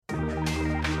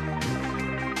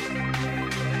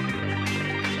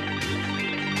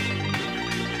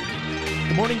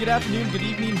morning, good afternoon, good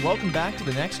evening. Welcome back to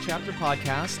the Next Chapter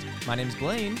podcast. My name's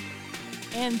Blaine.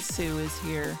 And Sue is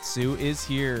here. Sue is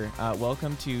here.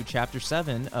 Welcome to Chapter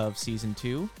 7 of Season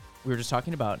 2. We were just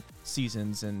talking about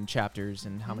seasons and chapters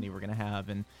and how many we're going to have.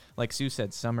 And like Sue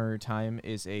said, summertime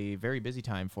is a very busy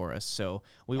time for us. So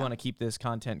we want to keep this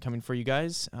content coming for you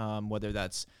guys, whether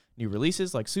that's new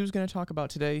releases like Sue's going to talk about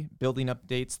today, building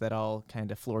updates that I'll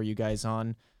kind of floor you guys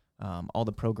on, all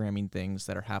the programming things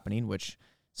that are happening, which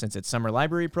since it's summer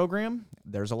library program,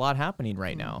 there's a lot happening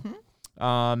right now.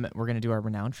 We're going to do our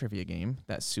renowned trivia game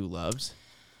that Sue loves.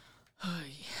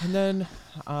 And then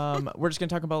we're just going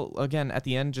to talk about, again, at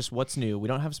the end, just what's new. We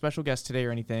don't have a special guest today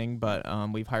or anything, but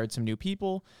we've hired some new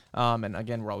people. And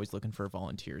again, we're always looking for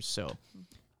volunteers. So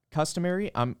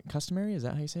customary, is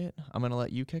that how you say it? I'm going to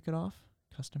let you kick it off.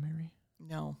 Customary?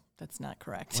 No, that's not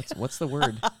correct. What's the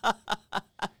word?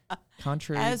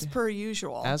 Contrary. As per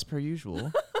usual. As per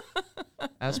usual.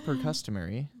 As per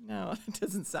customary. No, it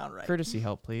doesn't sound right. Courtesy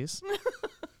help, please.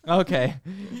 Okay,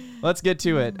 let's get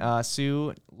to it.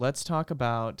 Sue, let's talk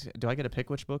about, do I get to pick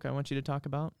which book I want you to talk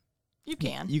about? You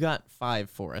can. You got 5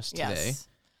 for us today. Yes.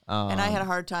 And I had a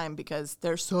hard time because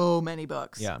there's so many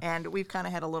books. Yeah. And we've kind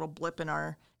of had a little blip in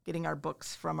our getting our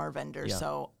books from our vendors. Yeah.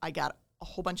 So I got a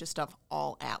whole bunch of stuff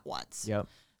all at once. Yep.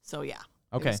 So yeah,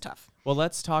 Okay. it was tough. Well,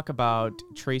 let's talk about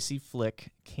Tracy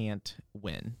Flick Can't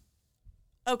Win.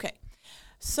 Okay.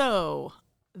 So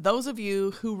those of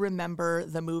you who remember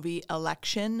the movie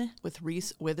Election with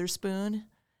Reese Witherspoon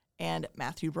and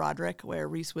Matthew Broderick, where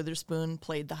Reese Witherspoon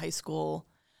played the high school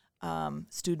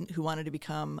student who wanted to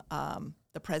become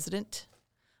the president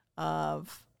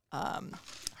of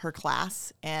her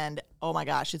class. And oh my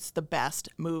gosh, it's the best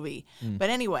movie.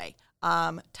 But anyway,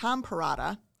 Tom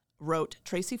Perrotta wrote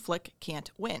Tracy Flick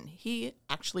Can't Win. He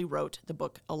actually wrote the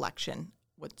book Election,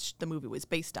 which the movie was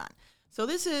based on. So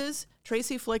this is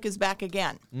Tracy Flick is back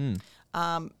again.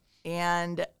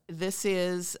 And this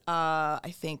is,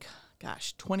 I think,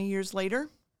 20 years later.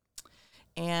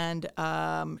 And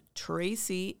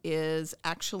Tracy is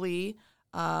actually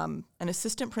an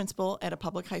assistant principal at a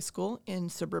public high school in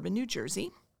suburban New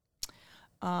Jersey.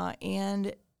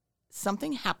 And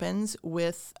something happens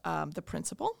with the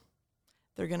principal.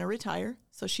 They're going to retire.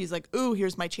 So she's like, ooh,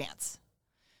 here's my chance.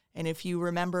 And if you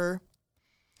remember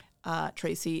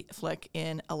Tracy Flick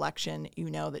in Election, you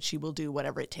know that she will do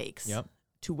whatever it takes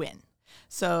to win.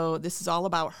 So this is all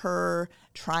about her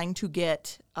trying to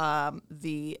get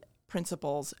the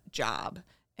principal's job,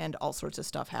 and all sorts of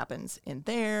stuff happens in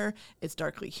there. It's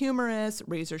darkly humorous,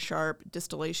 razor-sharp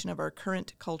distillation of our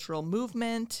current cultural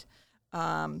movement.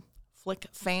 Flick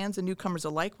fans and newcomers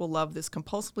alike will love this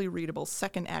compulsively readable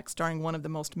second act starring one of the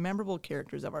most memorable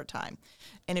characters of our time.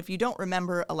 And if you don't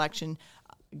remember Election,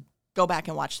 go back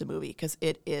and watch the movie because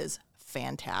it is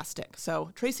fantastic.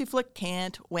 So Tracy Flick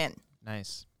Can't Win.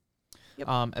 Nice. Yep.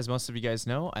 As most of you guys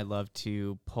know, I love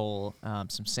to pull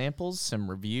some samples, some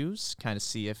reviews, kind of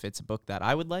see if it's a book that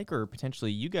I would like or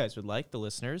potentially you guys would like, the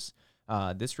listeners.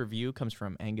 This review comes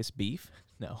from Angus Beef.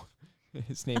 No,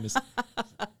 his name is,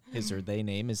 his or they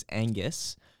name is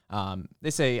Angus. They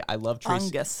say, I love Tracy.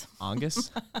 Angus.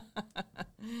 Angus?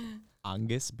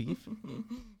 Angus Beef?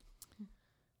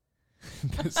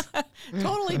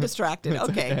 Totally distracted.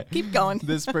 Okay, keep going.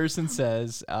 This person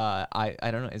says, I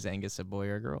don't know, is Angus a boy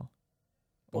or a girl?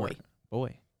 Boy.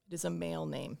 Boy. It is a male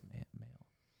name. Male.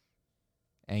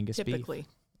 Angus Typically. Beef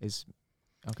is,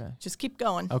 okay. Just keep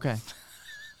going. Okay.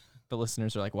 The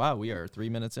listeners are like, wow, we are 3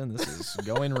 minutes in. This is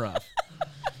going rough.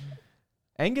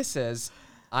 Angus says,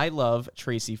 I love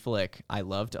Tracy Flick. I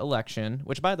loved Election,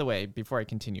 which, by the way, before I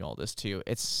continue all this, too,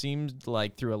 it seemed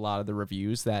like through a lot of the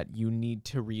reviews that you need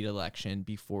to read Election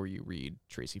before you read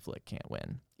Tracy Flick Can't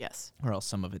Win. Yes. Or else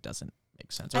some of it doesn't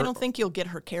make sense. I don't think you'll get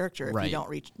her character if Right. you don't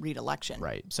read Election.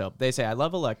 Right. So they say, I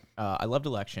loved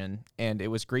Election, and it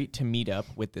was great to meet up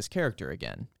with this character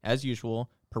again. As usual,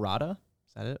 Perrotta,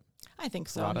 is that it? I think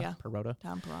so, Perrotta? yeah. Perrotta.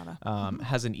 Tom Perrotta.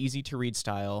 Has an easy-to-read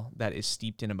style that is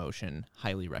steeped in emotion.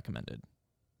 Highly recommended.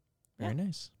 Very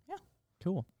nice. Yeah.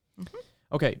 Cool. Mm-hmm.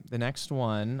 Okay, the next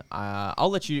one,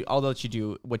 I'll let you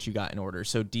do what you got in order.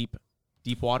 So Deep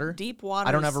Water. Deep Water.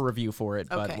 I don't have a review for it,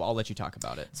 but Okay. I'll let you talk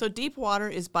about it. So Deep Water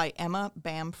is by Emma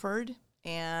Bamford,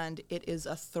 and it is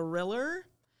a thriller.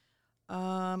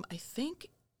 I think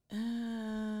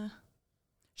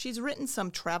she's written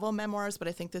some travel memoirs, but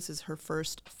I think this is her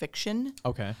first fiction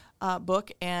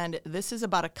book. And this is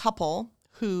about a couple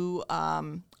who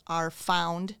are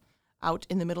found out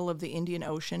in the middle of the Indian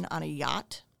Ocean on a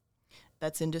yacht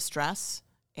that's in distress.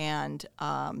 And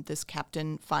this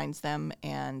captain finds them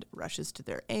and rushes to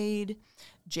their aid.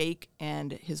 Jake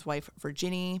and his wife,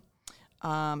 Virginie,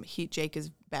 Jake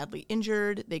is badly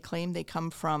injured. They claim they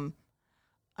come from,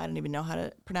 I don't even know how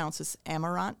to pronounce this,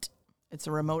 Amarant. It's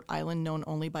a remote island known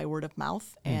only by word of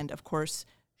mouth. And, of course,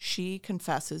 she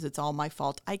confesses, it's all my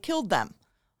fault. I killed them.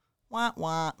 Wah,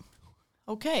 wah.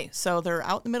 Okay, so they're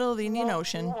out in the middle of the Indian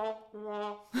Ocean.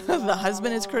 The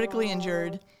husband is critically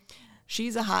injured.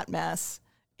 She's a hot mess.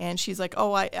 And she's like,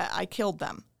 oh, I killed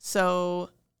them.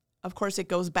 So, of course, it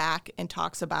goes back and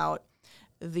talks about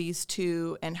these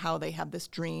two and how they have this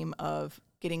dream of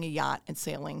getting a yacht and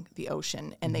sailing the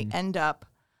ocean. And they end up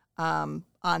on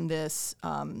this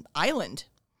island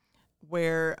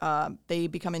where they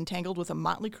become entangled with a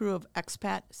motley crew of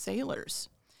expat sailors.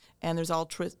 And there's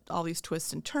all these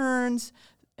twists and turns.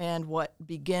 And what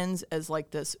begins as like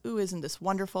this, ooh, isn't this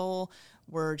wonderful?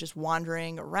 We're just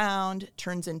wandering around,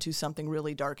 turns into something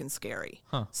really dark and scary.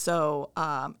 Huh. So,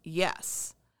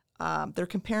 yes, they're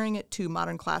comparing it to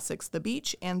modern classics, The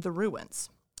Beach and The Ruins.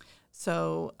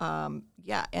 So,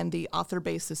 yeah, and the author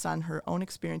based this on her own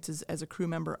experiences as a crew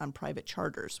member on private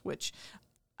charters, which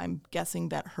I'm guessing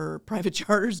that her private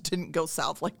charters didn't go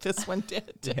south like this one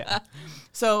did. Yeah.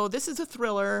 So this is a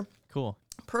thriller. Cool.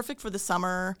 Perfect for the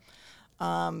summer.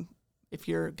 If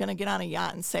you're going to get on a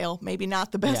yacht and sail, maybe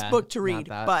not the best Yeah, book to read.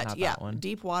 not but yeah, that one.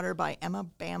 Deep Water by Emma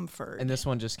Bamford. And this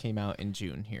one just came out in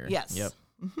June here. Yes. Yep.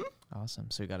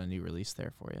 Awesome. So we got a new release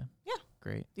there for you. Yeah.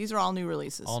 Great. These are all new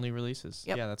releases. All new releases.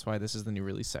 Yep. Yeah, that's why this is the new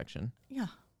release section. Yeah.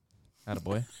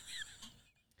 Attaboy.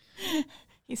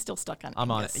 He's still stuck on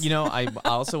I'm on it. Angus. You know, I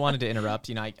also wanted to interrupt.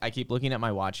 You know, I keep looking at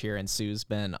my watch here, and Sue's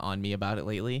been on me about it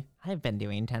lately. I've been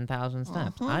doing 10,000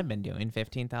 steps. I've been doing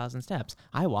 15,000 steps.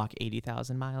 I walk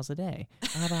 80,000 miles a day.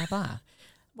 Blah, blah, blah.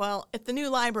 Well, at the new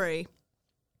library,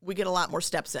 we get a lot more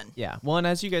steps in. Yeah. Well, and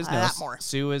as you guys know, lot more.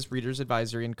 Sue is Reader's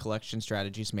Advisory and Collection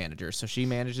Strategies Manager. So she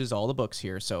manages all the books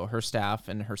here. So her staff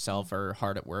and herself are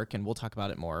hard at work, and we'll talk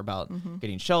about it more about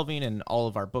getting shelving, and all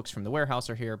of our books from the warehouse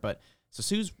are here. But so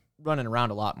Sue's running around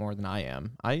a lot more than I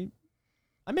am. I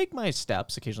make my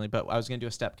steps occasionally, but I was going to do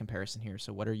a step comparison here.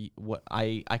 So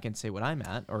I can say what I'm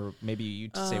at, or maybe you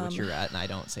say what you're at, and I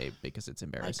don't say because it's My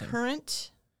embarrassing.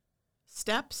 current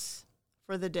steps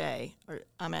for the day,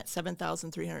 I'm at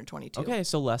 7,322. Okay,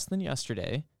 so less than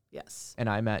yesterday, Yes. and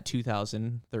I'm at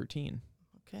 2,013.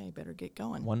 Okay, better get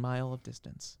going. 1 mile of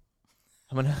distance.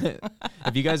 I'm gonna.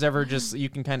 If you guys ever you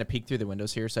can kind of peek through the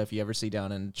windows here. So if you ever see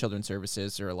down in Children's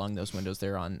Services or along those windows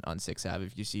there on 6th Ave,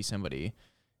 if you see somebody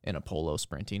in a polo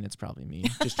sprinting, it's probably me,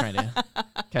 just trying to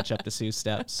catch up to Sue's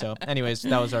steps. So anyways,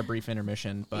 that was our brief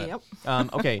intermission. But Yep.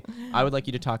 Okay, I would like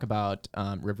you to talk about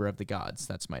River of the Gods.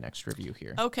 That's my next review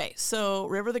here. Okay, so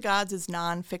River of the Gods is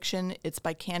nonfiction. It's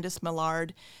by Candace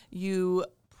Millard. You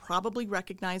probably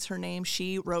recognize her name.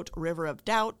 She wrote River of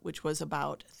Doubt, which was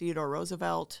about Theodore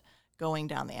Roosevelt going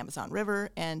down the Amazon River,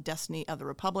 and Destiny of the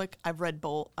Republic. I've read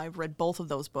both of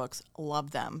those books. Love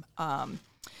them.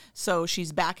 So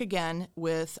she's back again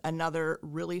with another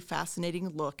really fascinating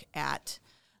look at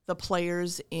the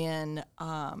players in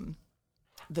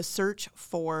the search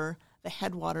for the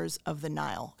headwaters of the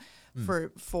Nile.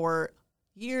 For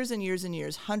years and years and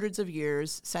years, hundreds of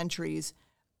years, centuries,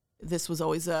 this was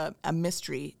always a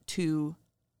mystery to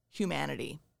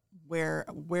humanity. Where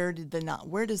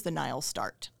does the Nile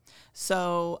start?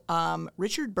 So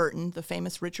Richard Burton, the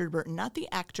famous Richard Burton, not the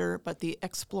actor, but the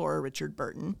explorer Richard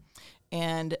Burton,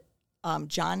 and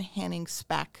John Hanning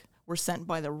Speke were sent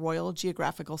by the Royal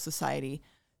Geographical Society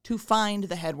to find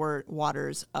the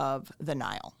headwaters of the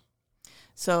Nile.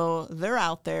 So they're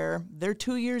out there. They're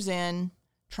 2 years in,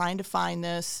 trying to find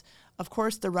this. Of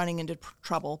course, they're running into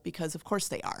trouble because, of course,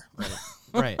 they are.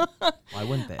 Right. Why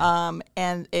wouldn't they?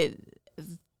 And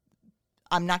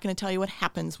I'm not going to tell you what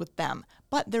happens with them.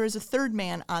 But there is a third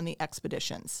man on the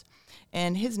expeditions,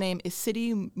 and his name is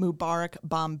Sidi Mubarak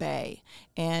Bombay,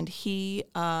 and he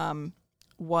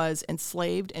was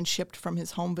enslaved and shipped from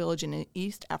his home village in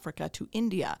East Africa to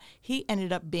India. He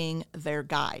ended up being their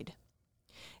guide,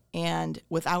 and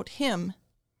without him,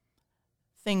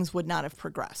 things would not have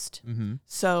progressed.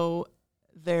 So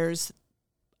there's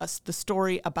the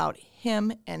story about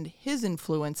him and his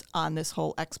influence on this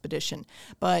whole expedition.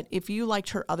 But if you liked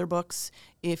her other books,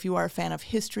 if you are a fan of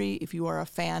history, if you are a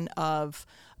fan of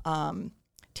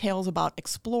tales about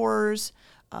explorers,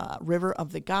 River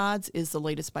of the Gods is the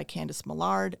latest by Candace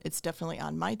Millard. It's definitely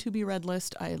on my to-be-read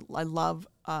list. I love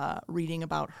reading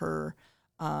about her,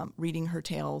 reading her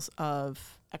tales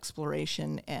of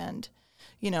exploration and,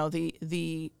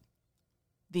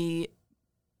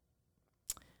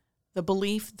 the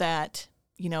belief that,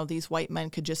 these white men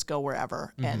could just go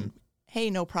wherever and, hey,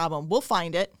 no problem, we'll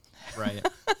find it. Right.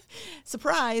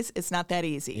 Surprise, it's not that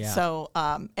easy. Yeah. So,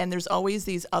 and there's always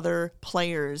these other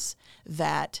players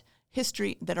that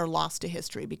are lost to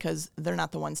history because they're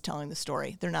not the ones telling the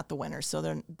story. They're not the winners, so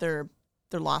they're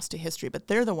lost to history. But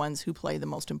they're the ones who play the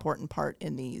most important part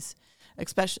in these,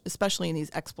 especially in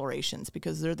these explorations,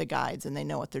 because they're the guides and they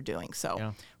know what they're doing.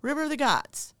 So, River of the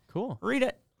Gods. Cool. Read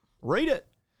it. Rate it.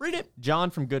 Read it.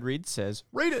 John from Goodreads says,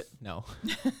 rate it. No.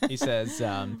 He says,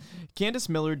 Candace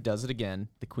Miller does it again.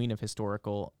 The queen of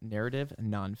historical narrative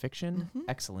nonfiction.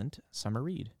 Excellent summer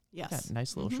read. Yes. Got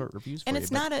nice little short reviews for and you.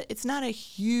 it's not a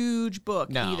huge book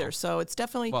No. either. So it's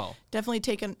definitely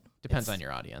taken. Depends on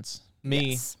your audience.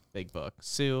 Me, big book.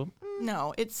 Sue.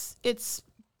 No, it's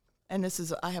and this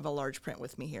is, I have a large print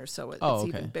with me here, so it's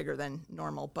even bigger than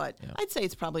normal, but I'd say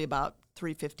it's probably about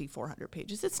 350, 400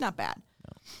 pages. It's not bad.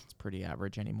 No, it's pretty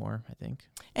average anymore, I think.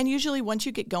 And usually once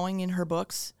you get going in her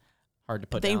books, hard to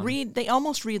put they down. They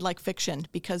almost read like fiction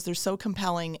because they're so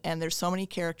compelling and there's so many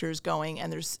characters going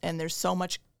and there's so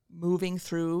much moving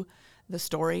through the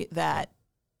story that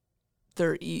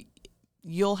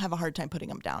you'll have a hard time putting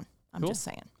them down. I'm just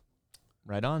saying.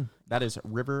 Right on. That is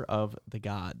River of the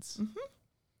Gods. Mm-hmm.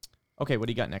 Okay, what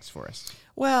do you got next for us?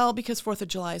 Well, because 4th of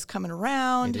July is coming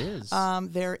around, it is.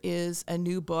 There is a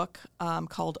new book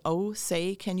called Oh,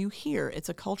 Say, Can You Hear? It's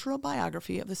a cultural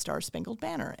biography of the Star-Spangled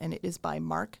Banner, and it is by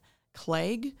Mark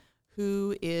Clegg,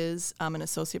 who is an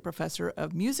associate professor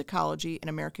of musicology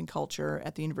and American culture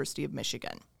at the University of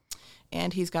Michigan.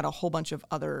 And he's got a whole bunch of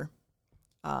other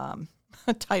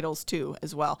titles, too,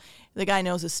 as well. The guy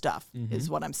knows his stuff, is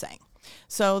what I'm saying.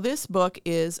 So this book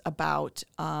is about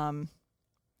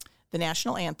the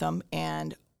national anthem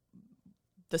and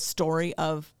the story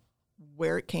of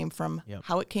where it came from,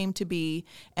 how it came to be,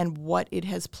 and what it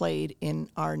has played in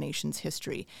our nation's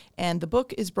history. And the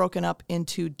book is broken up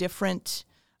into different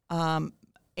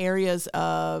areas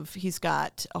of, he's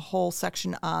got a whole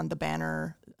section on the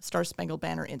banner, Star-Spangled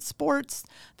Banner in sports,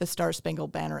 the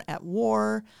Star-Spangled Banner at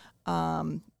war,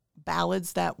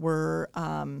 ballads that were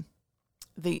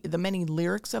the many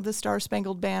lyrics of the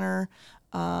Star-Spangled Banner,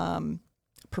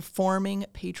 performing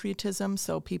patriotism,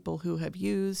 so people who have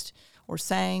used or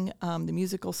sang the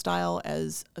musical style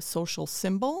as a social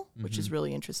symbol, which is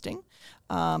really interesting.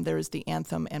 There is the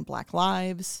anthem and Black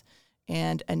Lives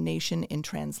and A Nation in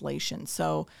Translation.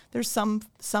 So there's some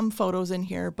photos in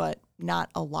here, but not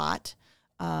a lot.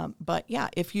 But yeah,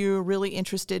 if you're really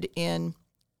interested in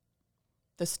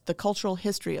the cultural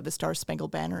history of the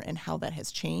Star-Spangled Banner and how that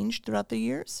has changed throughout the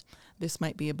years, this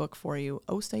might be a book for you.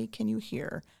 Oh, Say, Can You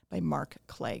Hear? By Mark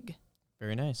Clegg.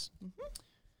 Very nice.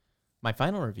 My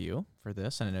final review for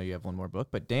this, and I know you have one more book,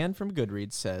 but Dan from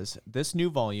Goodreads says, this new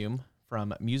volume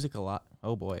from musicologist.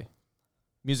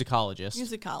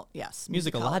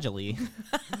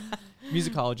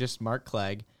 Musicologist Mark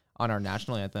Clegg on our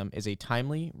national anthem is a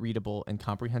timely, readable, and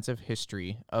comprehensive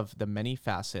history of the many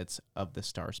facets of the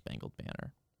Star-Spangled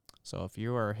Banner. So if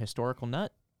you are a historical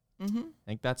nut, I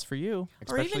think that's for you,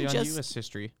 especially on U.S.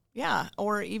 history. Yeah,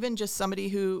 or even just somebody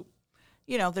who,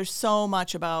 there's so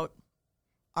much about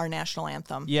our national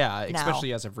anthem. Yeah, now.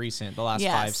 Especially as of recent, the last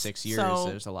 5-6 years, so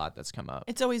there's a lot that's come up.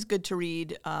 It's always good to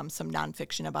read some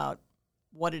nonfiction about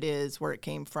what it is, where it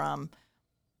came from,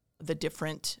 the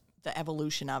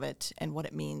evolution of it, and what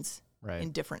it means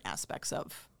in different aspects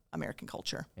of American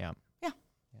culture. Yeah. Yeah.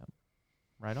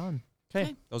 Right on.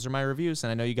 Okay, those are my reviews,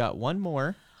 and I know you got one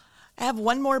more. I have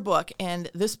one more book, and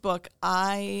this book,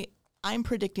 I'm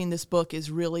predicting this book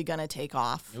is really going to take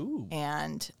off. Ooh.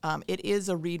 And it is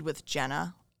a Read with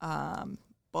Jenna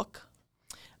book,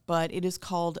 but it is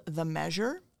called The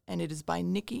Measure, and it is by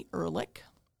Nikki Ehrlich.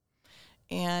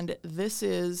 And this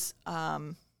is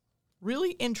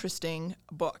really interesting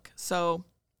book. So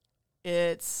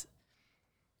it's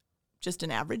just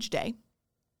an average day,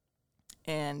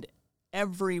 and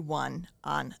everyone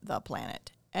on the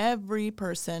planet, every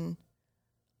person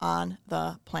on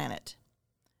the planet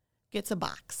gets a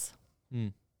box.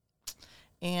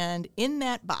 And in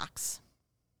that box,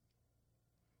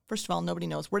 first of all, nobody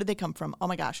knows. Where did they come from? Oh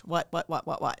my gosh, what?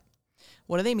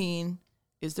 What do they mean?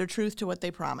 Is there truth to what they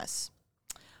promise?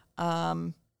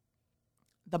 The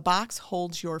box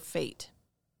holds your fate.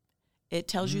 It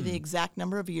tells you the exact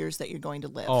number of years that you're going to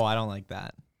live. Oh, I don't like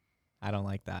that.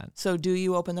 So do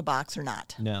you open the box or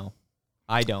not? No,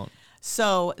 I don't.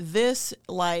 So this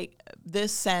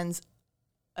sends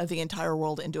the entire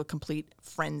world into a complete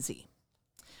frenzy.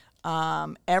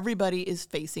 Everybody is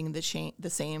facing the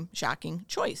same shocking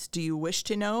choice. Do you wish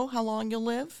to know how long you'll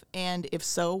live? And if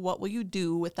so, what will you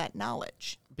do with that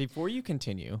knowledge? Before you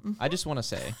continue, I just want to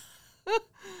say,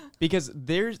 Because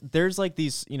there's like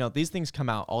these, these things come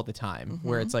out all the time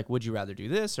where it's like, would you rather do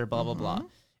this or blah, blah, blah.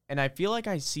 And I feel like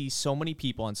I see so many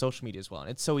people on social media as well. And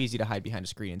it's so easy to hide behind a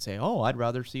screen and say, oh, I'd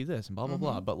rather see this and blah, blah,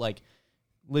 blah. But like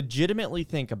legitimately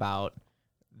think about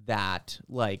that,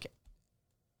 like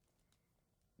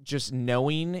just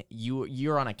knowing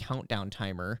you're on a countdown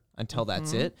timer until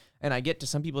that's it. And I get to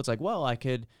some people, it's like, well, I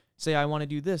could say I want to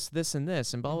do this, this, and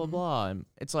this, and blah, blah, blah. And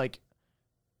it's like,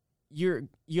 you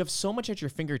have so much at your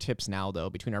fingertips now, though,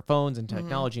 between our phones and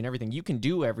technology and everything. You can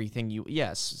do everything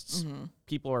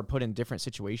people are put in different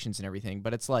situations and everything,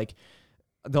 but it's like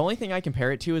the only thing I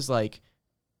compare it to is like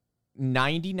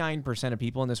 99% of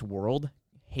people in this world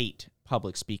hate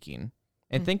public speaking.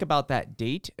 And think about that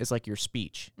date as like your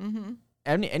speech.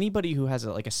 Anybody who has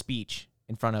a speech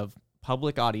in front of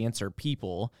public audience or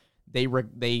people,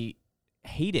 they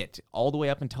hate it all the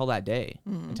way up until that day,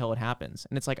 until it happens.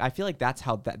 And it's like, I feel like that's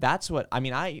how that's what, I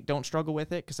mean, I don't struggle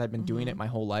with it because I've been doing it my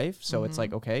whole life. So it's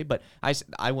like, okay, but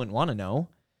I wouldn't want to know,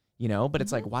 but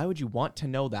it's like, why would you want to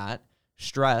know that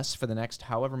stress for the next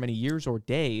however many years or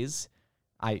days?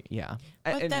 But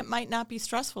that might not be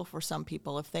stressful for some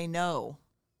people if they know,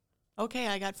 okay,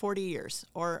 I got 40 years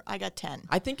or I got 10.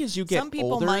 I think as you get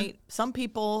older, some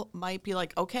people might be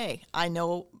like, okay, I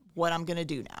know what I'm going to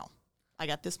do now. I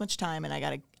got this much time, and I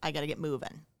gotta get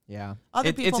moving. Yeah,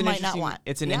 other people might not want.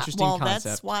 It's an interesting concept.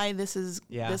 That's why this is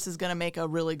going to make a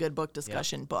really good book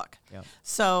discussion book. Yep.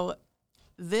 So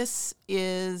this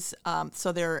is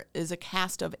so there is a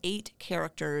cast of 8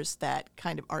 characters that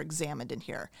kind of are examined in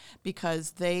here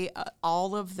because they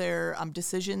all of their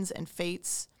decisions and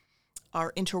fates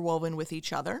are interwoven with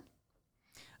each other.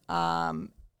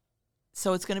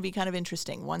 So it's going to be kind of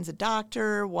interesting. One's a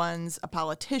doctor, one's a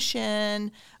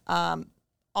politician,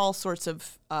 all sorts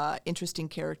of interesting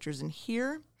characters in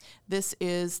here. This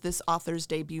is this author's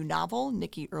debut novel,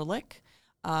 Nikki Ehrlich.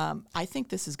 I think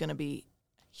this is going to be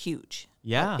huge.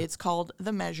 Yeah. It's called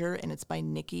The Measure, and it's by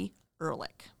Nikki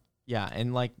Ehrlich. Yeah,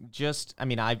 and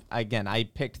I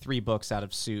picked 3 books out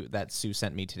of Sue that Sue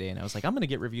sent me today, and I was like, I'm going to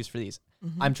get reviews for these.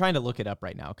 I'm trying to look it up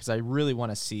right now because I really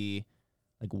want to see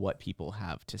like what people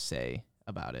have to say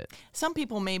about it. Some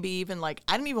people may be even like,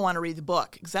 I don't even want to read the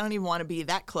book because I don't even want to be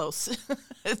that close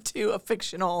to a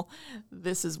fictional.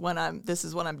 This is when I'm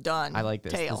done. I like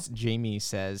this. Jamie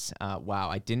says, "Wow,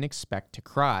 I didn't expect to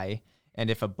cry, and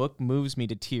if a book moves me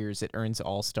to tears, it earns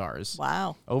all stars."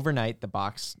 Wow. Overnight, the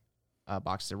boxes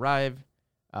arrive.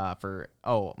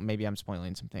 Maybe I'm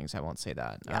spoiling some things. I won't say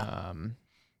that. Yeah.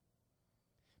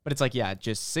 But it's like,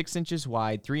 just 6 inches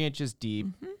wide, 3 inches deep.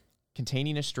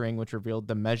 Containing a string which revealed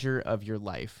the measure of your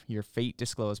life, your fate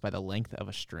disclosed by the length of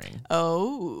a string.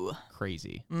 Oh.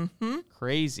 Crazy.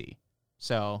 Crazy.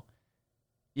 So,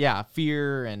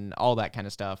 fear and all that kind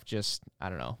of stuff. Just, I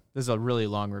don't know. This is a really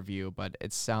long review, but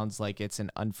it sounds like it's an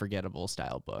unforgettable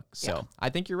style book. So, I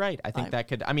think you're right. I think that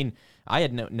could, I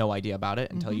had no idea about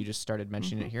it until you just started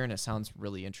mentioning it here, and it sounds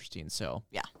really interesting. So,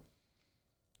 yeah.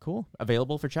 Cool.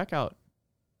 Available for checkout.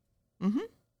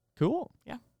 Cool.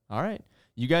 Yeah. All right.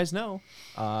 You guys know,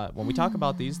 when we talk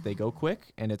about these, they go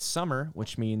quick, and it's summer,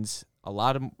 which means a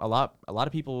lot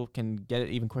of people can get it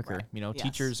even quicker. Right.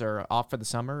 Teachers are off for the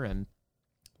summer and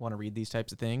want to read these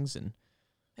types of things, and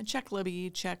check Libby,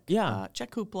 check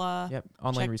Hoopla,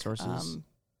 online resources,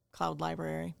 Cloud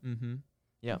Library.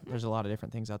 There's a lot of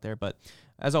different things out there. But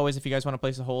as always, if you guys want to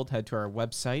place a hold, head to our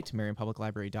website,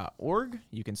 marionpubliclibrary.org.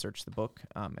 You can search the book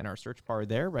in our search bar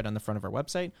there, right on the front of our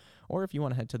website. Or if you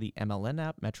want to head to the MLN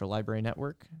app, Metro Library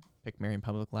Network, pick Marion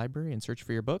Public Library and search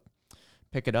for your book.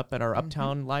 Pick it up at our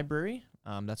Uptown Library.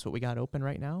 That's what we got open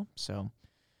right now. So,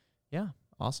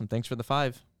 awesome. Thanks for the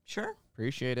 5. Sure.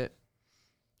 Appreciate it.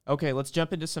 Okay, let's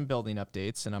jump into some building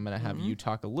updates, and I'm going to have you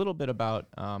talk a little bit about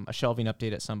a shelving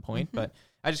update at some point, but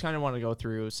I just kind of want to go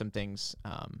through some things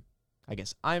I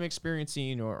guess I'm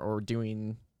experiencing or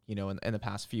doing, in the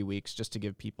past few weeks, just to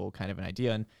give people kind of an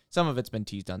idea. And some of it's been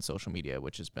teased on social media,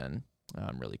 which has been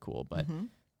really cool. But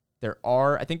there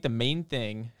are, I think the main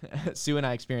thing, Sue and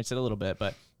I experienced it a little bit,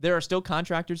 but there are still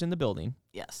contractors in the building.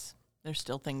 Yes. There's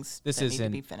still things that need to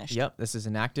be finished. Yep. This is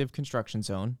an active construction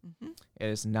zone. It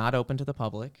is not open to the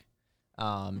public.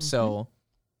 So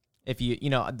if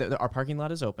our parking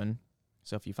lot is open.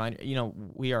 So if you find,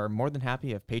 we are more than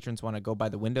happy if patrons want to go by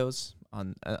the windows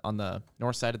on the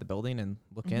north side of the building and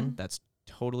look in. That's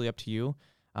totally up to you.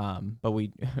 But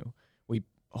we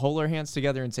hold our hands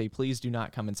together and say, please do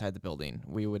not come inside the building.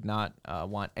 We would not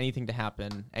want anything to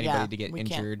happen, anybody to get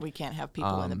injured. We can't have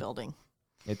people in the building.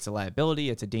 It's a liability.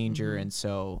 It's a danger. And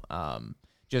so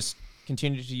just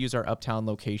continue to use our Uptown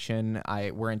location.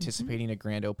 We're anticipating a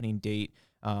grand opening date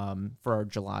for our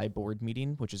July board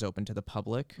meeting, which is open to the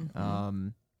public.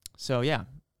 So yeah,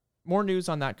 more news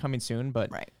on that coming soon, but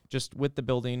just with the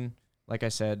building, like I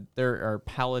said, there are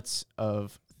pallets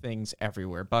of things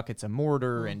everywhere, buckets of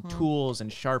mortar and tools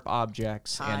and sharp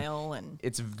objects. Tile and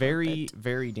it's very,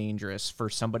 very dangerous for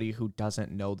somebody who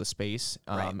doesn't know the space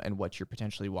and what you're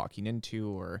potentially walking into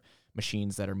or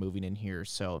machines that are moving in here.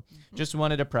 So just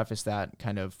wanted to preface that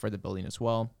kind of for the building as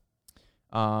well.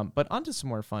 But on to some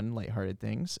more fun, lighthearted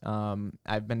things.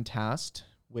 I've been tasked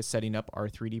with setting up our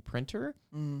 3D printer,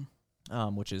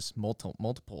 which is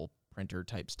multiple printer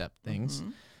type step things.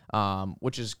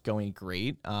 Which is going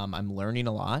great. I'm learning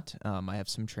a lot. I have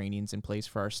some trainings in place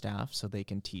for our staff so they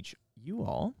can teach you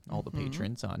all the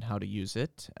patrons, on how to use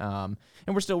it. And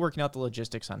we're still working out the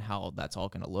logistics on how that's all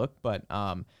going to look. But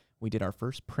we did our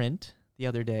first print the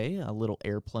other day, a little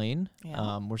airplane.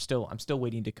 I'm still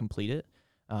waiting to complete it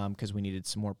because we needed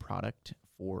some more product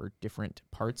for different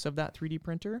parts of that 3D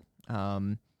printer.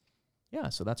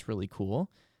 So that's really cool.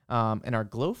 And our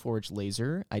Glowforge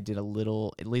laser, I did a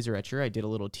little laser etcher. I did a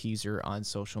little teaser on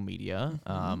social media.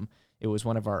 It was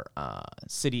one of our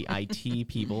city IT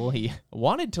people. He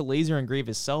wanted to laser engrave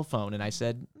his cell phone, and I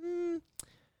said,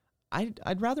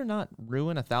 I'd rather not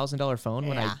ruin $1,000 phone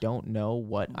when I don't know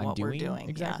what I'm doing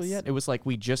exactly yet. It was like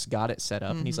we just got it set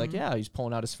up, and he's like, he's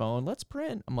pulling out his phone. Let's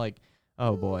print. I'm like,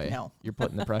 oh boy, you're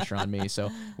putting the pressure on me. So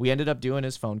we ended up doing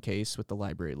his phone case with the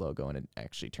library logo, and it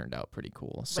actually turned out pretty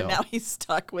cool. So but now he's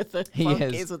stuck with the phone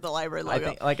case with the library logo. I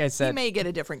think, like I said, he may get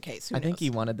a different case. Who knows? think he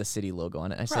wanted the city logo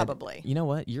on it. I said, you know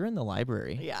what? You're in the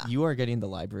library. Yeah. You are getting the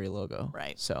library logo.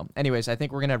 Right. So anyways, I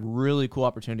think we're going to have really cool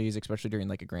opportunities, especially during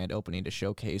like a grand opening, to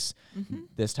showcase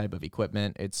this type of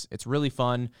equipment. It's really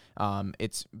fun.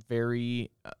 It's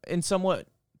very, and somewhat,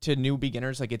 to new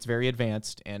beginners, like it's very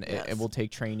advanced, and it will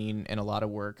take training and a lot of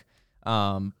work.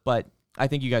 But I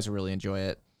think you guys will really enjoy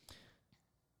it.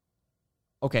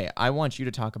 Okay, I want you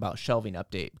to talk about shelving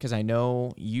update, because I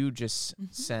know you just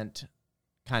sent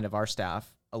kind of our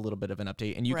staff a little bit of an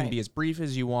update, and you can be as brief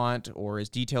as you want or as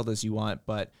detailed as you want,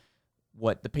 but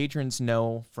what the patrons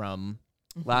know from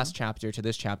last chapter to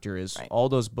this chapter is all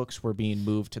those books were being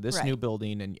moved to this new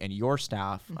building, and your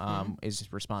staff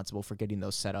is responsible for getting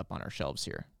those set up on our shelves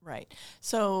here. Right.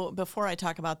 So before I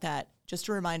talk about that, just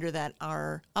a reminder that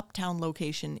our Uptown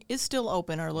location is still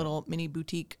open, our little mini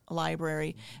boutique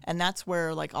library, and that's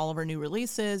where like all of our new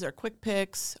releases, our quick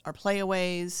picks, our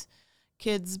playaways,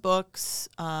 kids books,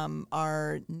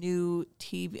 our new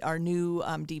TV, our new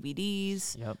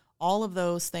DVDs. All of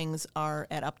those things are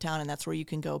at Uptown, and that's where you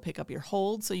can go pick up your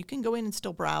hold. So you can go in and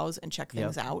still browse and check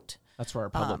things out. That's where our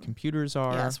public computers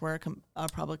are. Yeah, that's where our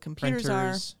public computers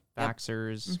printers,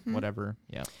 faxers, whatever.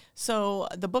 Yeah. So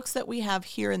the books that we have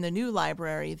here in the new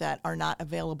library that are not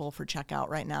available for checkout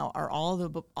right now are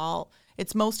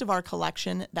it's most of our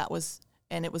collection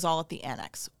and it was all at the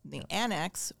annex. The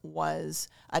annex was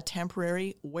a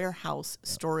temporary warehouse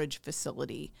storage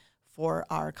facility for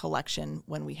our collection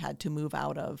when we had to move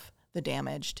out of the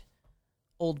damaged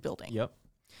old building.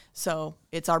 So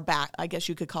it's our I guess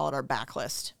you could call it our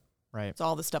backlist. Right. It's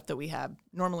all the stuff that we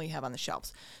normally have on the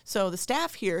shelves. So the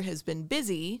staff here has been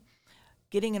busy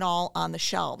getting it all on the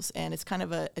shelves, and it's kind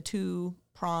of a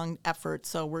two-pronged effort.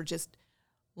 So we're just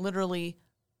literally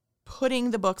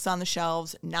putting the books on the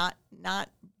shelves, not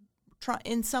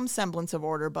in some semblance of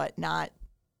order, but not,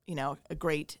 a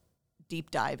great deep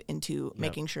dive into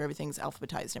making sure everything's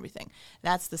alphabetized and everything.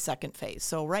 That's the second phase.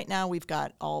 So right now we've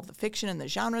got all of the fiction and the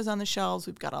genres on the shelves.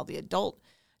 We've got all the adult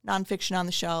nonfiction on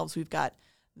the shelves. We've got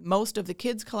most of the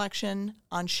kids' collection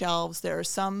on shelves. There are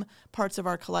some parts of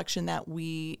our collection that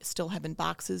we still have in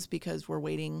boxes because we're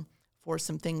waiting for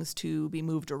some things to be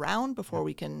moved around before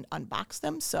we can unbox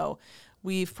them. So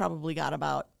we've probably got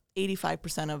about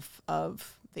 85%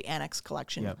 of the annex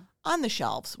collection on the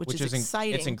shelves, which is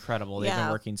exciting. It's incredible. They've been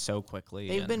working so quickly.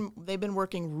 They've been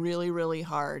working really, really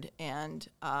hard, and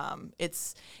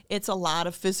it's a lot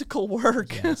of physical work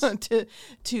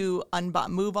to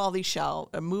move all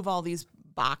these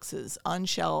boxes,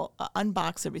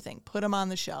 unbox everything, put them on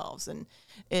the shelves, and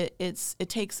it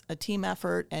takes a team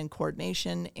effort and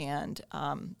coordination and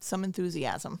some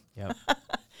enthusiasm.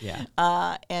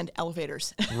 And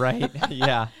elevators. Right.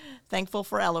 Yeah. Thankful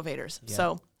for elevators.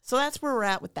 Yeah. So that's where we're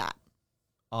at with that.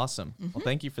 Awesome. Well,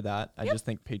 thank you for that. I just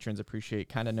think patrons appreciate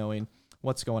kind of knowing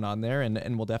what's going on there,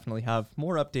 and we'll definitely have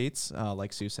more updates,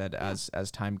 like Sue said,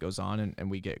 as time goes on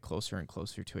and we get closer and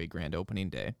closer to a grand opening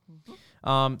day.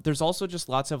 There's also just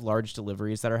lots of large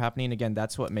deliveries that are happening. Again,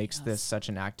 that's what makes this such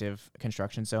an active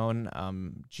construction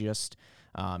zone.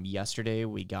 Yesterday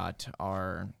we got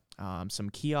our some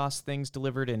kiosk things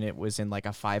delivered, and it was in like a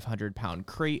 500-pound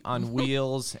crate on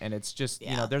wheels, and it's just,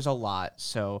 there's a lot.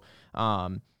 So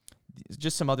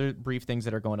just some other brief things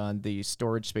that are going on. The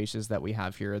storage spaces that we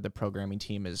have here, the programming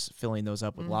team is filling those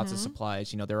up with lots of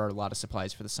supplies. There are a lot of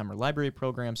supplies for the summer library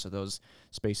program, so those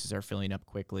spaces are filling up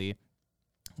quickly.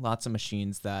 Lots of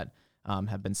machines that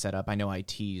have been set up. I know I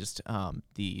teased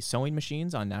the sewing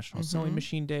machines on National Sewing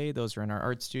Machine Day. Those are in our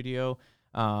art studio.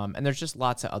 And there's just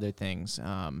lots of other things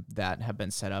that have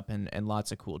been set up and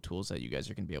lots of cool tools that you guys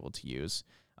are going to be able to use.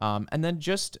 And then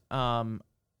just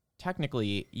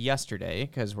technically yesterday,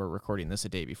 because we're recording this a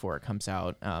day before it comes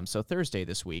out, so Thursday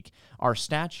this week, our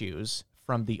statues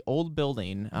from the old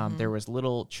building, there was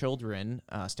little children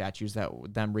statues that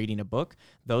them reading a book.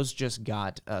 Those just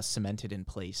got cemented in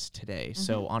place today.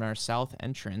 So on our south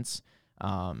entrance,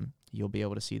 you'll be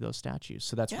able to see those statues.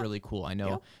 So that's really cool. I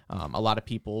know a lot of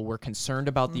people were concerned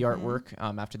about the artwork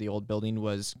after the old building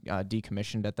was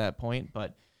decommissioned at that point,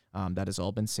 but that has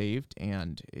all been saved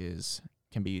and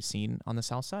can be seen on the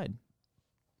south side.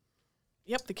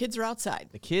 Yep, the kids are outside.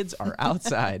 The kids are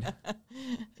outside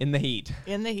in the heat.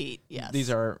 In the heat, yes.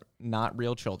 These are not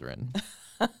real children.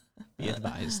 Be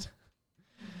advised.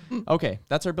 Okay,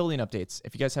 that's our building updates.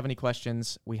 If you guys have any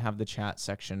questions, we have the chat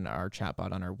section, our chat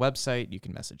bot on our website. You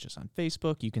can message us on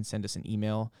Facebook. You can send us an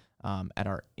email at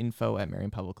our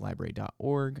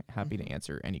info@marionpubliclibrary.org. Happy to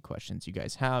answer any questions you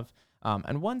guys have.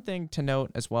 And one thing to note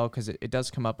as well, because it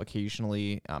does come up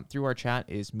occasionally through our chat,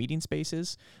 is meeting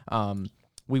spaces.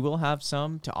 We will have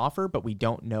some to offer, but we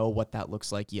don't know what that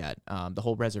looks like yet. The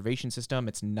whole reservation system,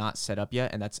 it's not set up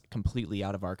yet, and that's completely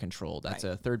out of our control. That's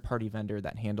a third-party vendor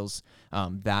that handles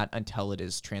that until it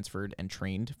is transferred and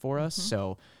trained for us.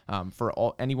 So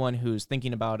for anyone who's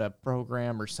thinking about a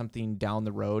program or something down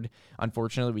the road,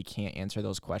 unfortunately, we can't answer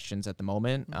those questions at the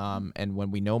moment. And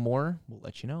when we know more, we'll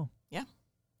let you know. Yeah.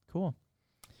 Cool.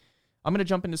 I'm going to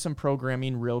jump into some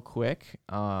programming real quick.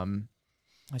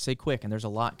 I say quick, and there's a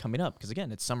lot coming up because, again,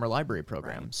 it's summer library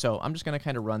program. Right. So I'm just going to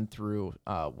kind of run through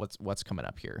what's coming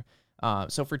up here.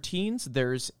 So for teens,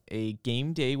 there's a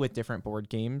game day with different board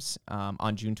games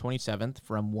on June 27th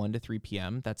from 1 to 3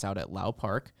 p.m. That's out at Lau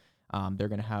Park. They're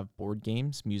going to have board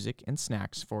games, music, and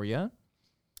snacks for you.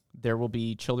 There will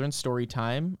be Children's Story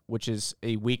Time, which is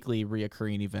a weekly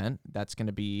reoccurring event. That's going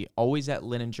to be always at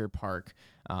Linninger Park,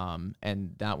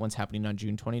 and that one's happening on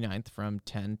June 29th from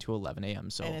 10 to 11 a.m.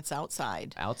 So and it's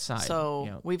outside. Outside.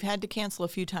 So we've had to cancel a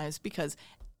few times because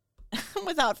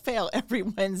without fail, every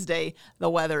Wednesday, the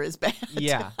weather is bad.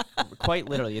 Yeah, quite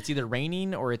literally. It's either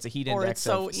raining or it's a heat index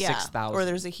of 6,000. Or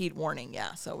there's a heat warning,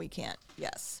 so we can't,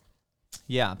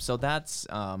 Yeah, so that's...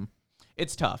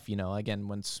 it's tough, again,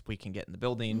 once we can get in the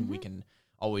building, we can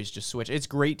always just switch. It's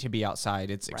great to be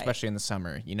outside. It's especially in the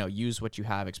summer, use what you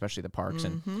have, especially the parks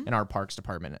and our parks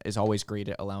department is always great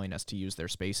at allowing us to use their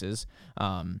spaces.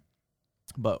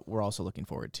 But we're also looking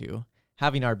forward to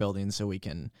having our building so we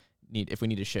can if we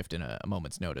need to shift in a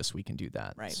moment's notice, we can do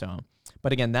that. Right. So,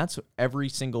 but again, that's every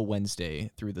single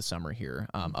Wednesday through the summer here,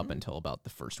 up until about the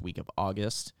first week of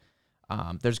August.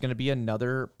 There's going to be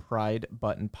another Pride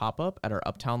button pop-up at our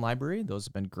Uptown Library. Those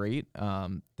have been great.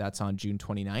 That's on June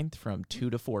 29th from 2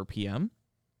 to 4 p.m.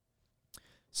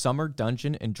 Summer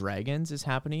Dungeon and Dragons is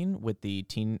happening with the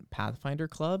Teen Pathfinder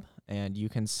Club, and you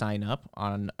can sign up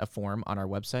on a form on our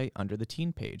website under the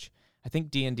teen page. I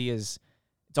think D&D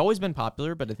it's always been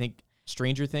popular, but I think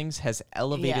Stranger Things has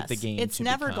elevated the game. It's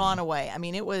never gone away. I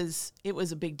mean, it was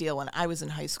a big deal when I was in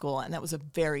high school, and that was a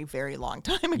very, very long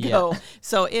time ago. Yeah.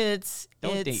 So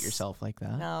don't date yourself like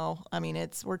that. No, I mean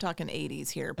we're talking 80s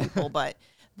here, people, but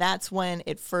that's when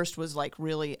it first was like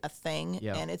really a thing,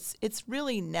 and it's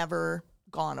really never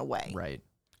gone away. Right.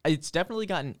 It's definitely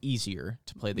gotten easier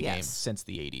to play the game since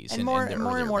the 80s. And more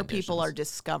and more people are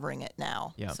discovering it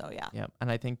now. Yep. So, Yep.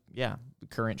 And I think,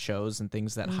 current shows and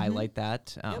things that highlight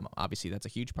that, obviously that's a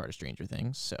huge part of Stranger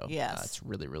Things. So it's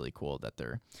really, really cool that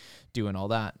they're doing all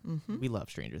that. We love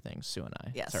Stranger Things, Sue and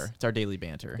I. Yes. It's our daily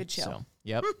banter. Good show. So,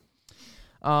 yep.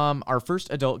 Our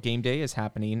first adult game day is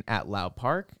happening at Lau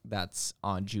Park. That's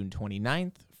on June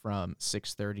 29th. From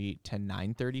 6:30 to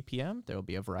 9:30 p.m. There will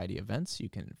be a variety of events. You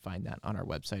can find that on our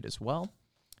website as well.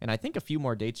 And I think a few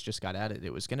more dates just got added.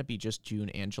 It was going to be just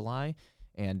June and July.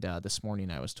 And this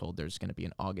morning I was told there's going to be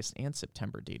an August and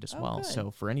September date as well. Good. So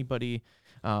for anybody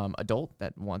adult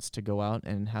that wants to go out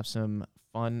and have some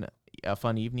fun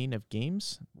evening of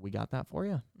games, we got that for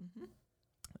you.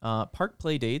 Park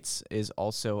Play Dates is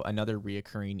also another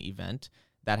reoccurring event.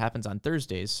 That happens on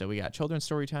Thursdays. So we got Children's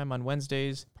Storytime on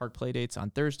Wednesdays, Park Playdates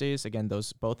on Thursdays. Again,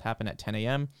 those both happen at 10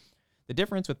 a.m. The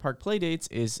difference with Park Playdates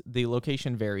is the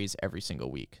location varies every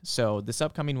single week. So this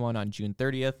upcoming one on June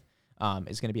 30th,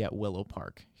 is going to be at Willow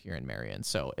Park here in Marion.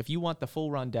 So if you want the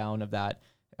full rundown of that,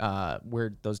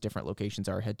 where those different locations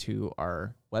are, head to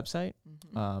our website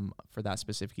for that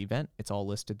specific event. It's all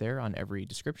listed there on every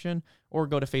description, or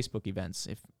go to Facebook events.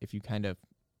 If you kind of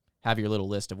have your little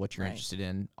list of what you're interested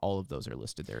in, all of those are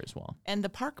listed there as well. And the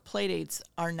park playdates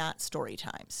are not story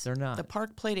times. They're not. The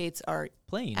park playdates are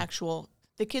Playing. actual.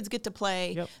 The kids get to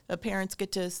play. Yep. The parents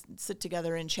get to sit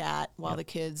together and chat while the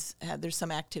kids there's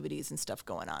some activities and stuff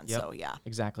going on. Yep. So, yeah.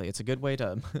 Exactly. It's a good way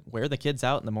to wear the kids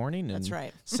out in the morning and That's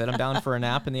right. sit them down for a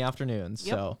nap in the afternoons.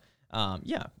 Yep. So,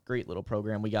 yeah, great little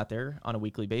program we got there on a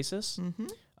weekly basis.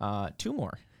 Two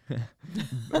more.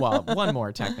 Well, one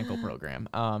more technical program.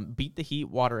 Beat the Heat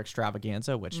Water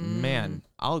Extravaganza, which, man,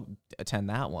 I'll attend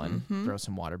that one. Throw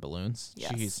some water balloons.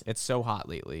 Yes. Jeez, it's so hot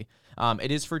lately.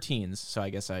 It is for teens, so I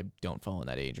guess I don't fall in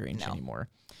that age range anymore.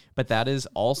 But that is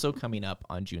also coming up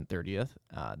on June 30th.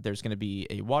 There's going to be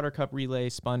a water cup relay,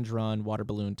 sponge run, water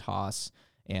balloon toss,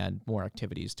 and more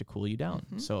activities to cool you down.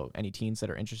 So any teens that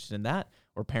are interested in that,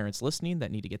 or parents listening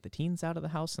that need to get the teens out of the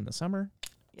house in the summer,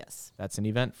 Yes. that's an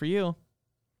event for you.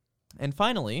 And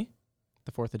finally,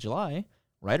 the 4th of July,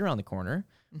 right around the corner,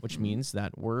 which means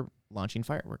that we're launching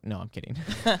fireworks. No, I'm kidding.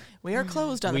 We are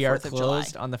closed on We the are 4th of July.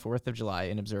 closed on the 4th of July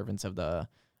in observance of the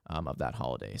of that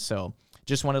holiday. So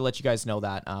just wanted to let you guys know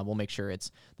that. We'll make sure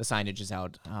the signage is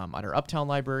out at our Uptown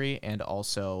Library, and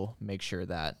also make sure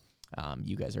that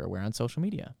you guys are aware on social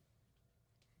media.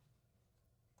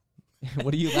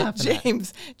 What are you laughing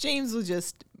at? James was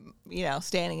just,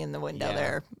 standing in the window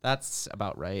there That's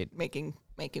about right. making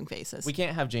faces. We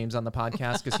can't have James on the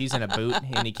podcast because he's in a boot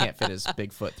and he can't fit his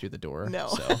big foot through the door. No.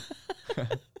 So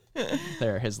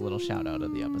there, his little shout out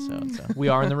of the episode. So we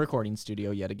are in the recording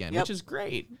studio yet again, which is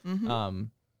great. But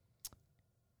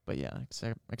yeah,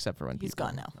 except for when He's people,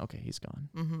 gone now. Okay, he's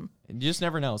gone. You just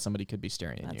never know. Somebody could be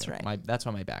staring at you. That's right. That's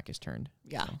why my back is turned.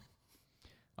 Yeah. So.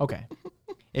 Okay.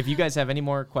 If you guys have any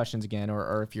more questions again,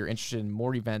 or if you're interested in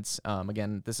more events,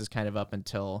 again, this is kind of up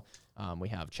until we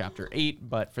have Chapter 8,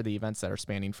 but for the events that are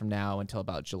spanning from now until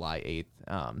about July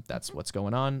 8th, that's what's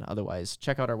going on. Otherwise,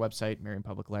 check out our website,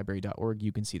 marionpubliclibrary.org.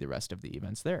 You can see the rest of the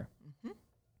events there.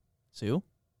 Sue?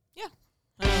 Yeah.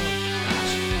 Oh, gosh.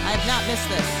 I have not missed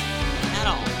this at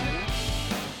all.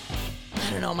 I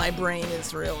don't know. My brain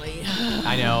is really...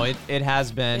 I know. It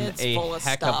has been It's a full of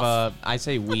heck stuff. of a, I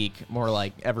say week, more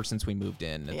like ever since we moved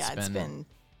in. It's been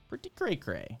pretty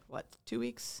cray-cray. what, 2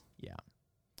 weeks? Yeah.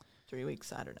 3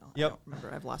 weeks? I don't know. Yep. I don't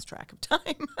remember. I've lost track of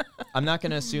time. I'm not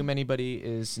going to assume anybody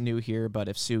is new here, but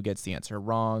if Sue gets the answer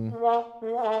wrong,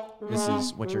 this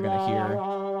is what you're going to hear.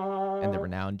 And the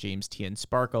renowned James T. and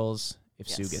Sparkles, if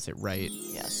Sue Yes. gets it right.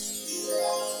 Yes.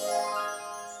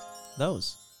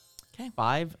 Those. Okay.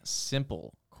 5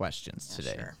 simple questions Yeah,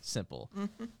 today. sure. Simple.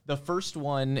 The first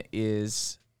one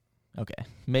is, okay,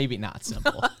 maybe not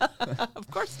simple.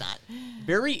 Of course not.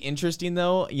 Very interesting,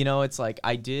 though. It's like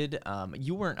I did,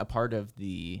 you weren't a part of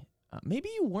the, maybe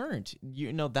you weren't.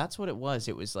 That's what it was.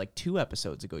 It was like 2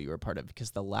 episodes ago you were a part of,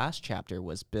 because the last chapter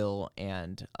was Bill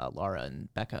and Laura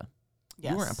and Becca.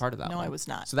 Yes. You weren't a part of that No, one. I was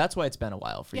not. So that's why it's been a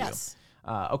while for Yes. you.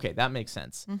 Okay, that makes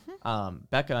sense.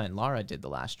 Becca and Laura did the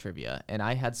last trivia, and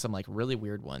I had some like really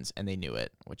weird ones, and they knew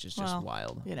it, which is just Well,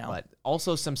 wild. you know. But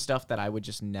also some stuff that I would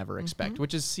just never expect,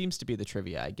 which seems to be the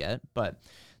trivia I get. But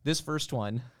this first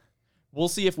one, we'll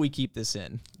see if we keep this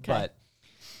in. Okay. But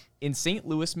in St.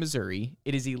 Louis, Missouri,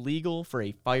 it is illegal for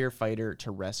a firefighter to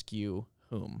rescue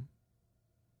whom?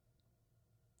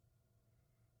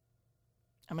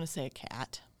 I'm going to say a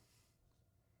cat.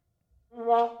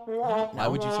 Why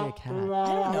would you say a cat? I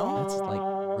don't know. That's like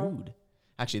rude.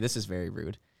 Actually, this is very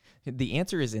rude. The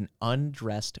answer is an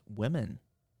undressed woman.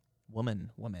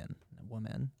 Woman.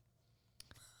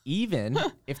 Even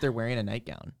if they're wearing a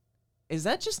nightgown. Is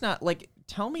that just not, like,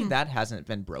 tell me that hasn't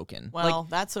been broken. Well, like,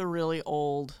 that's a really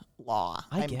old law,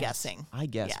 I'm guess, guessing. I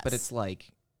guess. Yes. But it's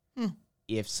like,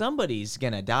 if somebody's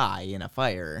going to die in a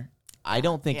fire, I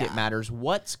don't think it Yeah. matters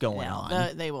what's going No,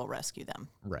 on. they will rescue them.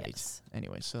 Right. Yes.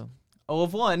 Anyway, so 0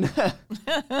 of 1.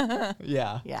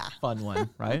 Yeah. Yeah. Fun one,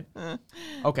 right?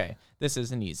 Okay. This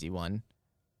is an easy one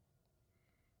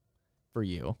for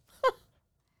you.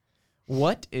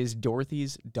 What is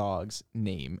Dorothy's dog's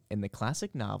name in the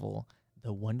classic novel,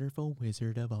 The Wonderful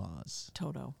Wizard of Oz?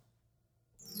 Toto.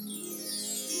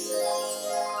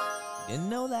 Didn't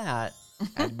know that.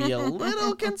 I'd be a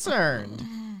little concerned.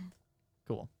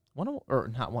 Cool.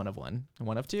 Not 1 of 1.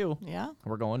 1 of 2. Yeah.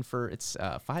 We're going for, it's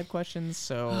 5 questions,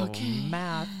 so Okay.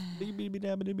 math,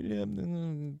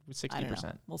 60%. I don't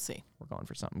know. We'll see. We're going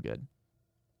for something good.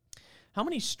 How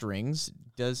many strings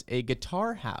does a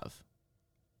guitar have?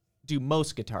 Do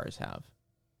most guitars have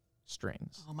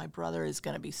strings. Oh, my brother is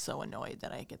going to be so annoyed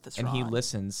that I get this And wrong. he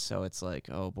listens, so it's like,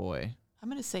 oh boy. I'm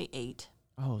going to say 8.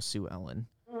 Oh, Sue Ellen.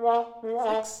 6.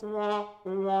 It's 6.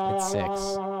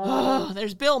 Oh,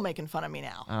 there's Bill making fun of me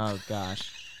now. Oh gosh.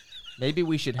 Maybe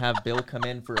we should have Bill come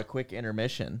in for a quick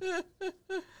intermission.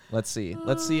 Let's see.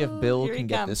 Let's see if Bill Here he can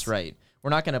get comes. this right. We're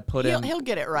not going to put him. He'll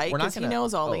get it right We're not because he gonna-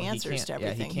 knows all the he answers can't- to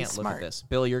everything. Yeah, he can't He's look smart. at this.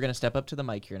 Bill, you're going to step up to the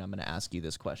mic here, and I'm going to ask you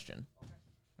this question.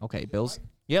 Okay, Bill's.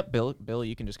 Yep, Bill,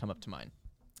 you can just come up to mine.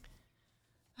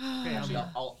 Okay, Actually,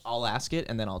 I'll ask it,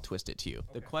 and then I'll twist it to you.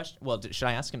 The question. Well, should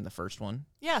I ask him the first one?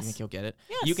 Yes. You think he'll get it?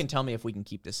 Yes. You can tell me if we can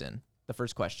keep this in. The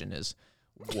first question is,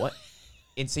 what?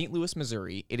 In St. Louis,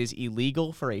 Missouri, it is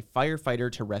illegal for a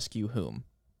firefighter to rescue whom?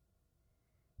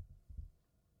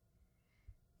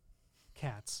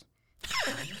 Cats.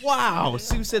 Wow,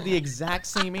 Sue said the exact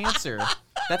same answer.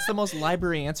 That's the most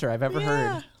library answer I've ever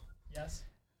heard. Yes.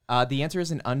 The answer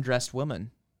is an undressed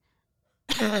woman.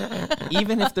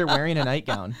 Even if they're wearing a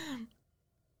nightgown.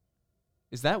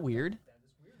 Is that weird?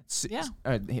 Yeah.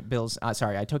 Hey, Bill's.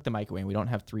 Sorry, I took the mic away. And we don't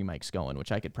have 3 mics going,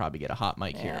 which I could probably get a hot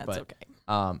mic here. Yeah, But it's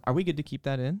okay. are we good to keep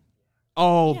that in?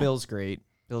 Oh, Yeah. Bill's great.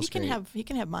 Bill's He can great.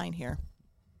 have mine here.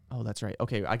 Oh, that's right.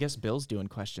 Okay, I guess Bill's doing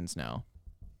questions now.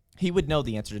 He would know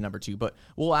the answer to number 2, but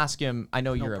we'll ask him. I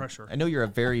know pressure. I know you're a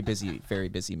very busy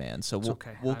man. So we'll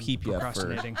Okay. we'll I'm keep you for.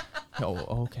 procrastinating.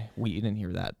 Oh, okay. You didn't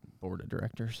hear that, board of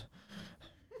directors.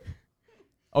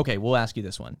 Okay, we'll ask you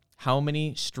this one. How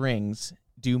many strings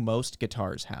do most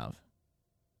guitars have?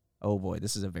 Oh boy,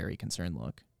 this is a very concerned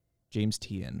look. James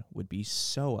Tian would be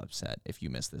so upset if you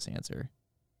missed this answer.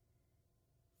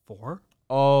 4,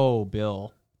 Oh,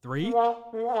 Bill. 3,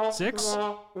 6,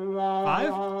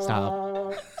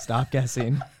 5. Stop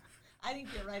guessing. I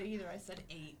didn't get it right either. I said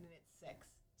 8 and it's 6.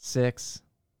 6.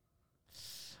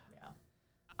 Yeah.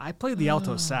 I played the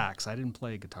alto sax. I didn't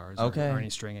play guitars Okay. or any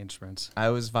string instruments. I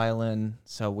was violin,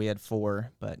 so we had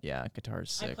 4, but yeah,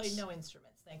 guitar's 6. I played no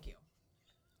instruments. Thank you.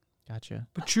 Gotcha.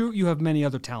 But you have many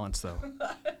other talents, though.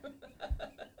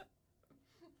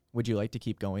 Would you like to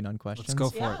keep going on questions? Let's go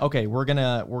for Yeah. it. Okay, we're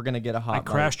gonna get a hot I mic.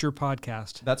 crashed your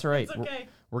podcast. That's all right. It's okay.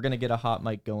 We're gonna get a hot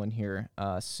mic going here.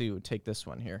 Sue, take this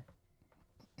one here.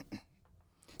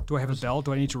 Do I have a bell?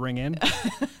 Do I need to ring in?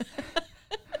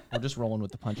 We're just rolling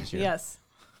with the punches here. Yes.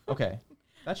 Okay.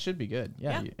 That should be good.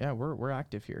 Yeah. Yeah. Yeah. We're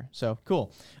active here. So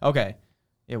cool. Okay.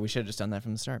 Yeah, we should have just done that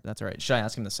from the start. But that's all right. Should I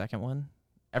ask him the second one?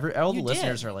 All the You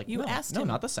listeners did. are like, You no, asked no, him.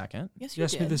 not the second. Yes, You you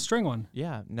asked me did. the string one.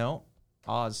 Yeah. No.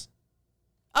 Oz.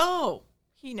 Oh,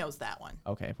 he knows that one.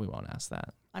 Okay. We won't ask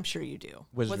that. I'm sure you do.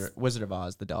 Wizard of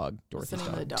Oz, the dog. What's the Dorothy's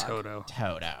name of the dog. dog? Toto.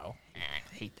 Toto.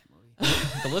 I hate that movie.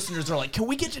 The listeners are like, can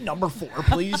we get to number 4,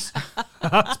 please?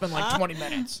 It's been like 20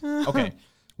 minutes. Okay.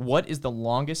 What is the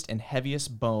longest and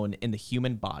heaviest bone in the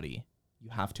human body? You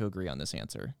have to agree on this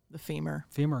answer. The femur.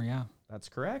 Femur, yeah. That's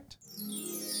correct.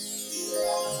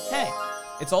 Hey,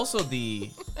 It's also the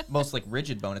most like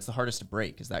rigid bone. It's the hardest to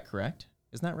break. Is that correct?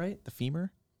 Isn't that right? The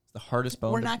femur? It's the hardest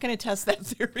bone. we're not going to test that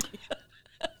theory.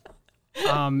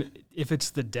 If it's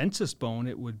the densest bone,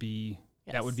 it would be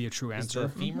that Yes. would be a true Is answer. the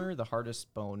femur the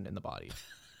hardest bone in the body?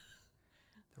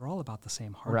 They're all about the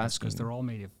same We're hardness because asking- they're all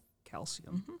made of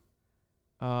calcium.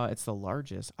 It's the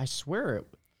largest. I swear it.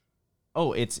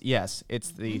 Oh, it's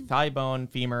the thigh bone,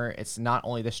 femur. It's not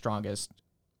only the strongest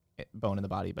bone in the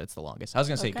body, but it's the longest. I was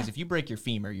gonna say because Okay. if you break your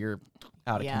femur, you're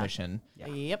out of Yeah. commission.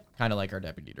 Yep. Kind of like our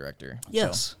deputy director.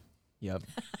 Yes. So, yep.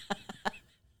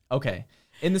 Okay.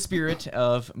 In the spirit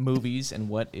of movies and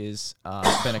what is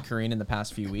been occurring in the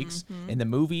past few weeks, in the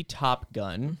movie Top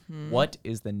Gun, what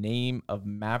is the name of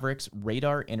Maverick's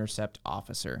radar intercept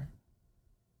officer?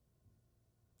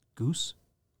 Goose.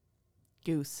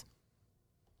 Goose.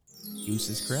 Goose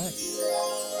is correct.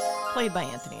 Played by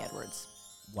Anthony Edwards,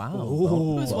 Wow.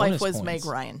 Oh. whose Bonus wife was points. Meg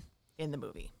Ryan in the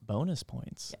movie. Bonus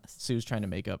points. Yes. Sue's trying to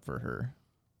make up for her.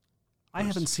 I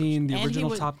haven't seen the And he original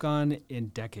was- Top Gun in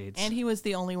decades. And he was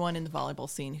the only one in the volleyball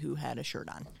scene who had a shirt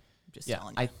on. Just Yeah,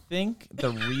 telling you. I think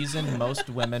the reason most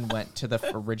women went to the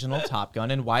original Top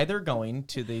Gun and why they're going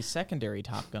to the secondary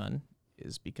Top Gun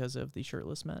is because of the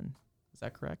shirtless men. Is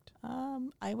that correct?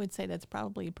 I would say that's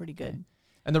probably pretty good.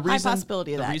 And the High reason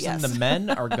possibility of the that, reason yes. the men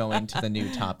are going to the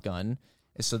new Top Gun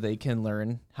is so they can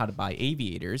learn how to buy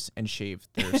aviators and shave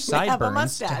their Have a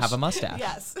sideburns to mustache. have a mustache.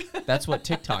 Yes. That's what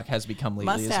TikTok has become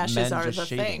lately. Mustaches is men are just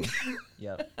the shaving. thing.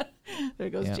 Yep. There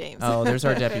goes Yep. James. Oh, there's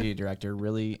our deputy director.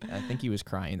 Really, I think he was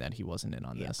crying that he wasn't in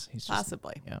on Yeah, this. He's just,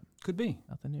 possibly. Yeah. Could be.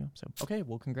 Nothing new. So okay,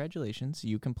 well, congratulations.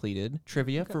 You completed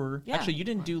trivia for. Yeah. Actually, you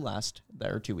didn't do last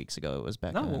or 2 weeks ago. It was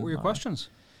back. No, what were your questions?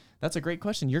 That's a great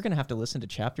question. You're gonna have to listen to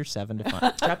chapter 7 to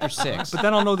find chapter 6. But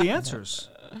then I'll know the answers.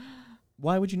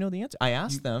 Why would you know the answer? I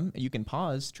asked them. You can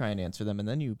pause, try and answer them, and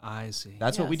then you. I see.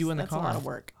 That's what we do in the that's car. a lot of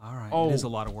work. All right. Oh. It is a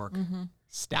lot of work.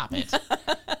 Stop it.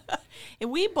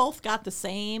 And we both got the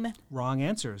same. Wrong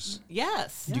answers.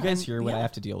 Yes. Do you guys And- hear what I yeah.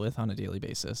 have to deal with on a daily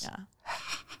basis? Yeah.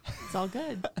 It's all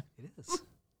good. It is.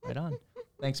 Right on.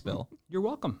 Thanks, Bill. You're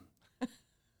welcome.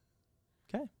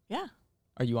 Okay. Yeah.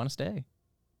 Are you want to stay?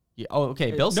 Yeah. Oh,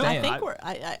 okay. Bill's No, I staying. think we're.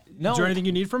 I No, Is there anything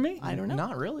you need from me? I don't know.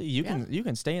 Not really. You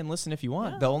can stay and listen if you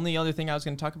want. Yeah. The only other thing I was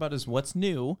going to talk about is what's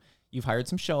new. You've hired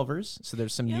some shelvers, so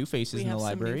there's some new Yep, faces we in the have some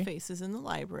library. new faces in the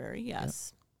library.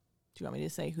 Yes. Do you want me to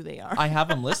say who they are? I have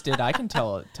them listed. I can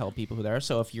tell people who they are.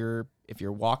 So if you're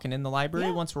walking in the library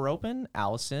Yeah. once we're open,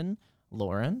 Allison,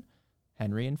 Lauren,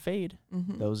 Henry, and Fade.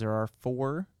 Those are our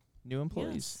 4 new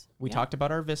employees. Yes. We Yeah. talked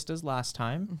about our Vistas last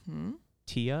time. Mm-hmm.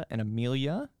 Tia and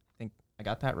Amelia. I think I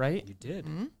got that right. You did.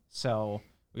 So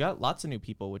we got lots of new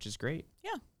people, which is great.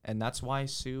 Yeah. And that's why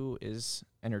Sue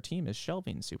and her team is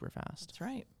shelving super fast, That's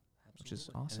right. which is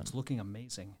And awesome. it's looking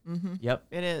amazing. Yep.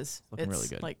 It is. Looking it's really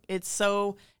good. Like it's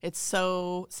so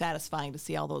satisfying to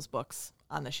see all those books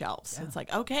on the shelves. Yeah. It's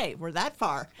like, okay, we're that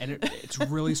far. And it's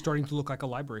really starting to look like a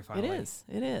library It finally. is.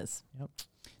 It is. Yep.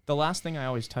 The last thing I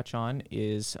always touch on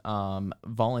is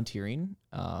volunteering.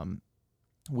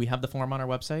 We have the form on our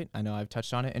website. I know I've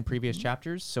touched on it in previous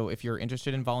chapters. So if you're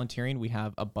interested in volunteering, we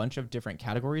have a bunch of different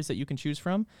categories that you can choose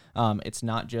from. It's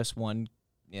not just one.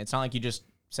 It's not like you just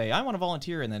say, I want to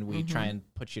volunteer, and then we try and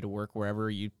put you to work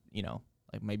wherever like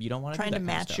maybe you don't want to do Trying that to kind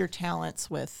of match stuff. your talents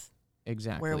with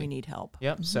exactly where we need help.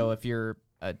 Yep. So if you're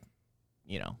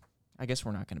I guess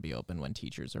we're not going to be open when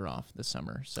teachers are off this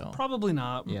summer. So Probably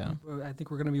not. Yeah. I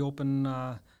think we're going to be open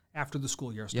after the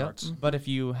school year Yep. starts. But if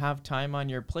you have time on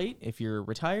your plate, if you're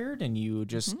retired and you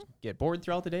just get bored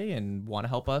throughout the day and want to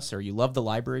help us, or you love the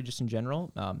library just in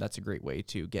general, that's a great way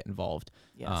to get involved.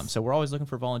 Yes. So we're always looking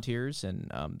for volunteers,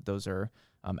 and those are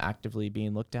actively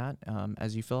being looked at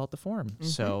as you fill out the form.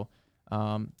 So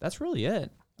that's really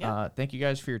it. Yeah. Thank you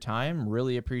guys for your time.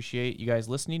 Really appreciate you guys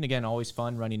listening. Again, always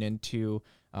fun running into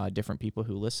different people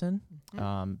who listen.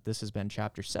 This has been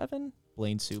Chapter 7.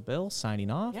 Blaine, Sue, Bill signing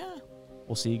off. Yeah.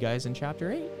 We'll see you guys in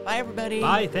Chapter 8. Bye, everybody.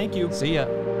 Bye. Thank you. See ya.